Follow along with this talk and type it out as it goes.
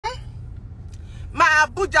My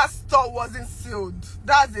Abuja store wasn't sealed.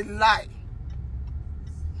 That's a lie.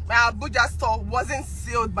 My Abuja store wasn't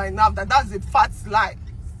sealed by NAFDAC. That's a fat lie.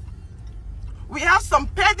 We have some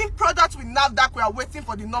pending products with NAFDAC. We are waiting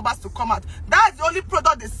for the numbers to come out. That's the only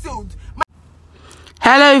product they sealed.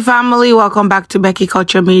 Hello family, welcome back to Becky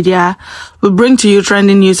Culture Media. We bring to you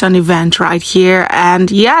trending news and event right here, and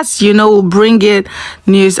yes, you know, we'll bring it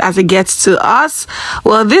news as it gets to us.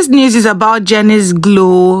 Well, this news is about Jenny's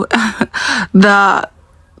Glow,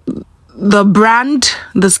 the brand,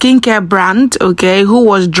 the skincare brand, okay, who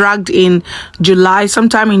was dragged in July,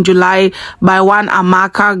 sometime in July, by one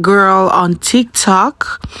Amaka girl on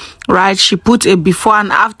TikTok, right? She put a before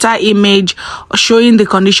and after image showing the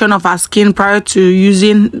condition of her skin prior to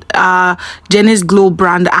using Jenny's Glow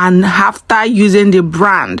brand and after using the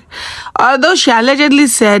brand. Although she allegedly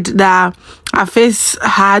said that her face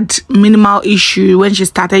had minimal issue when she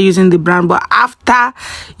started using the brand, but after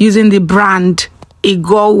using the brand, it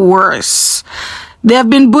got worse. They have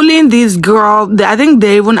been bullying this girl. I think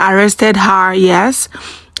they even arrested her, yes.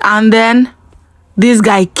 And then this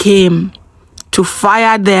guy came to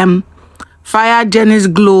fire Jenny's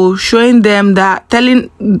Glow, showing them that,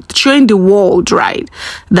 showing the world, right,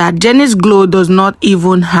 that Jenny's Glow does not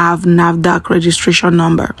even have NAFDAC registration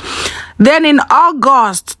number. Then in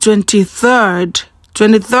August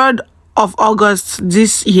 23rd of August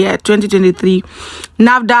this year, 2023,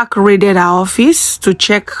 NAFDAC raided her office to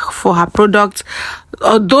check for her product.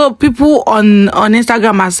 Although people on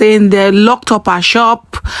Instagram are saying they locked up her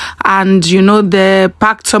shop and, you know, they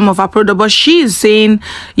packed some of her product, but she is saying,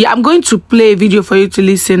 yeah, I'm going to play a video for you to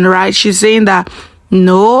listen, right? She's saying that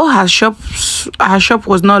no, her shop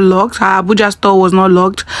was not locked, her Abuja store was not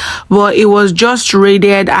locked, but it was just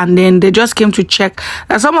raided, and then they just came to check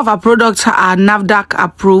that some of her products are NAFDAC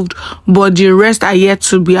approved, but the rest are yet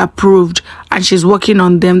to be approved, and she's working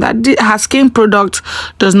on them, that her skin product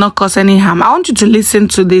does not cause any harm. I want you to listen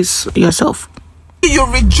to this yourself. You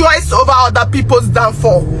rejoice over other people's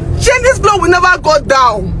downfall. Jenny's Glow will never go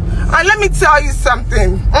down. And let me tell you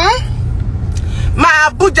something. My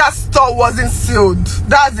Abuja store wasn't sealed.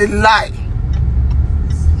 That's a lie.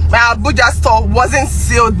 My Abuja store wasn't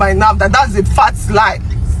sealed by NAFDAC. That's a fat lie.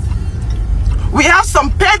 We have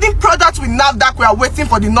some pending products with NAFDAC. We are waiting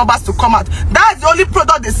for the numbers to come out. That's the only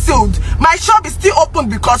product they sealed. My shop is still open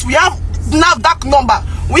because we have NAFDAC number.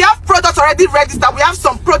 We have products already registered. We have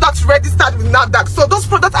some products registered with NAFDAC. So those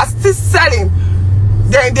products are still selling.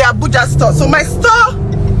 They're in the Abuja store. So my store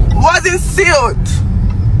wasn't sealed.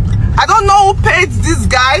 I don't know who paid this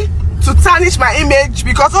guy to tarnish my image,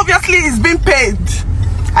 because obviously he's been paid.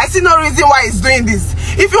 I see no reason why he's doing this.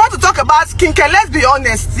 If you want to talk about skincare, let's be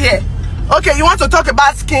honest here. Okay, you want to talk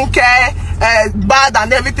about skincare, bad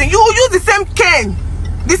and everything. You use the same cane,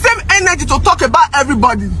 the same energy to talk about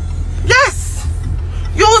everybody. Yes.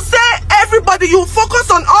 You say everybody, you focus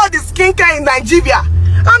on all the skincare in Nigeria.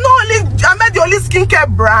 I'm the only skincare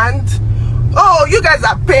brand. Oh, you guys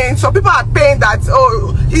are paying. Some people are paying that,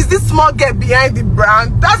 oh, is this small girl behind the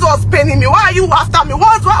brand? That's what's paining me. Why are you after me?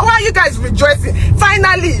 Why are you guys rejoicing?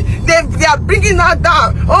 Finally, they are bringing her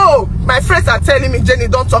down. Oh, my friends are telling me, Jenny,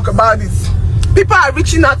 don't talk about this. People are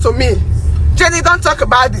reaching out to me. Jenny, don't talk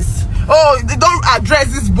about this. Oh, they don't address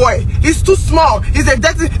this boy. He's too small. He's a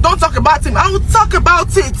dirty. Don't talk about him. I will talk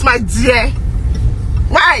about it, my dear.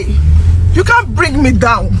 Why? You can't bring me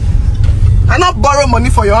down. I not borrow money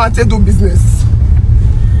for your aunt to do business.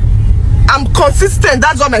 I'm consistent.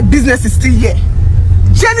 That's why my business is still here.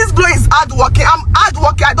 Jenny's Glow is hardworking. I'm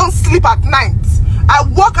hardworking. I don't sleep at night. I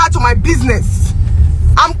work out to my business.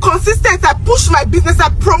 I'm consistent. I push my business. I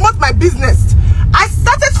promote my business. I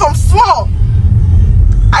started from small.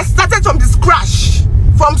 I started from the scratch.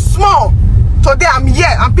 From small. Today I'm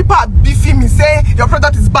here and people are beefing me saying your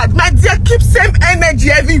product is bad. My dear, keep same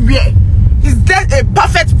energy everywhere. Is there a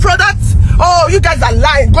perfect product? Oh, you guys are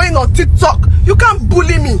lying, going on TikTok. You can't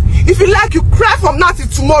bully me. If you like, you cry from now till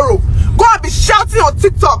tomorrow. Go and be shouting on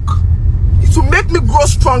TikTok. It will make me grow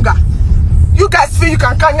stronger. You guys feel you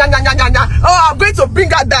can oh, I'm going to bring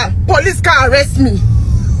her down. Police can't arrest me.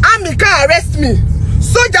 Army can't arrest me.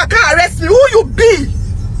 Soldier can't arrest me. Who you be?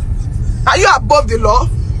 Are you above the law?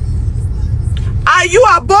 Are you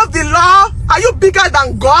above the law? Are you bigger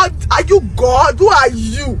than God? Are you God? Who are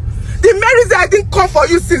you? The main reason I didn't come for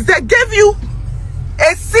you since they gave you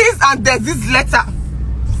a cease and desist letter.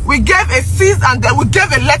 We gave a cease and we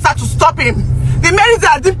gave a letter to stop him. The main reason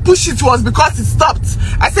I didn't push it was because he stopped.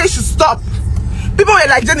 I said he should stop. People were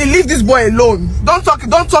like, Jenny, leave this boy alone. Don't talk, you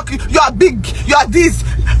are big, you are this.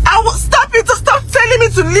 I will stop it, to stop telling me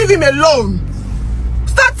to leave him alone.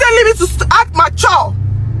 Start telling me to act mature.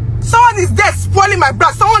 Someone is there spoiling my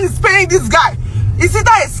brand. Someone is paying this guy. Is it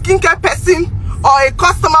a skincare person or a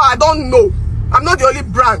customer? I don't know. I'm not the only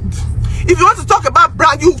brand. If you want to talk about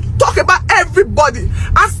brand, you talk about everybody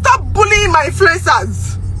and stop bullying my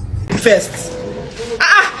influencers. First.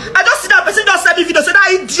 I just see that person just send me video, so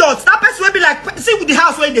that idiot, that person will be like, see with the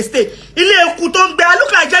house where they stay. I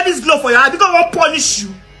look like Jenny's glow for you. I because I won't punish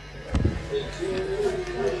you.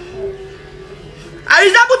 I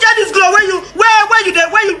resemble Jenny's glow where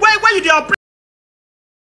you there.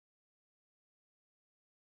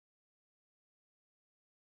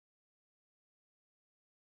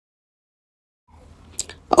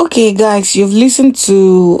 Okay guys, you've listened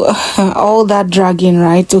to all that dragging,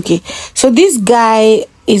 right? Okay, so this guy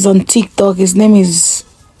is on TikTok. His name is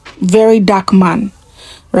Very Dark Man,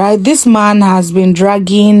 right? This man has been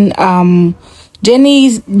dragging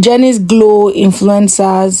Jenny's Glow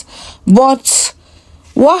influencers, but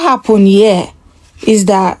what happened here is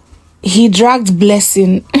that he dragged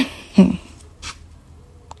Blessing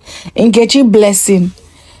Nkechi Blessing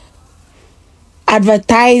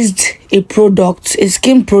advertised a product, a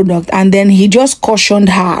skin product, and then he just cautioned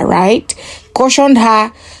her, right? Cautioned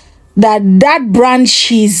her that brand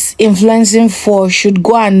she's influencing for should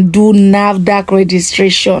go and do NAFDAC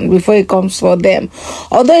registration before it comes for them.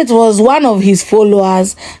 Although it was one of his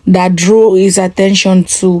followers that drew his attention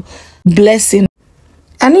to Blessing.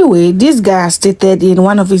 Anyway, this guy has stated in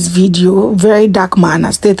one of his videos, Very Dark Man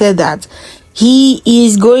has stated that he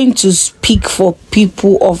is going to speak for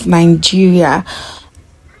people of Nigeria,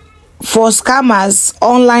 for scammers,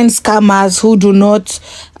 online scammers who do not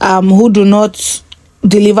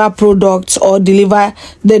deliver products, or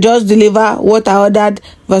they just deliver what I ordered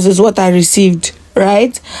versus what I received,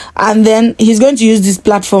 right? And then he's going to use this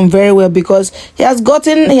platform very well because he has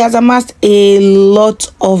amassed a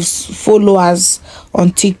lot of followers on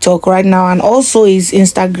TikTok right now, and also his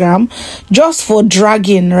Instagram, just for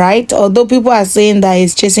dragging, right? Although people are saying that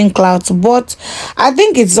he's chasing clout, but I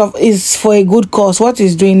think it's for a good cause. What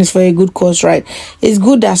he's doing is for a good cause, right? It's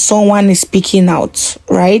good that someone is speaking out,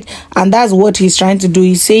 right? And that's what he's trying to do.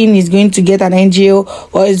 He's saying he's going to get an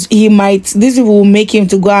NGO, or these people will make him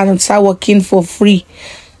to go and start working for free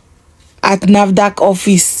at NAFDAC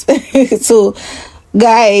office. So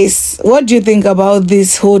guys, what do you think about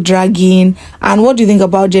this whole dragging, and what do you think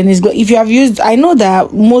about Jenny's Glow? If you have used, I know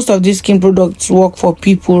that most of these skin products work for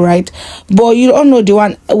people, right? But you don't know the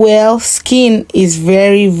one. Well, skin is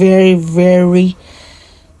very, very, very,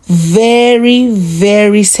 very,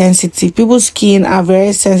 very sensitive. People's skin are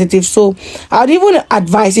very sensitive. So I would even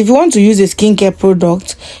advise, if you want to use a skincare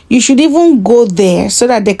product, you should even go there so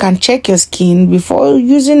that they can check your skin before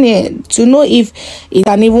using it, to know if it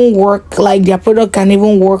can even work, like their product can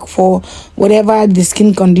even work for whatever the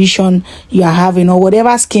skin condition you are having, or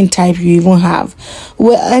whatever skin type you even have.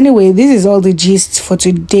 Well, anyway, this is all the gist for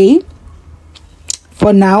today,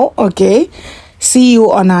 for now. Okay, see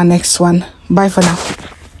you on our next one. Bye for now.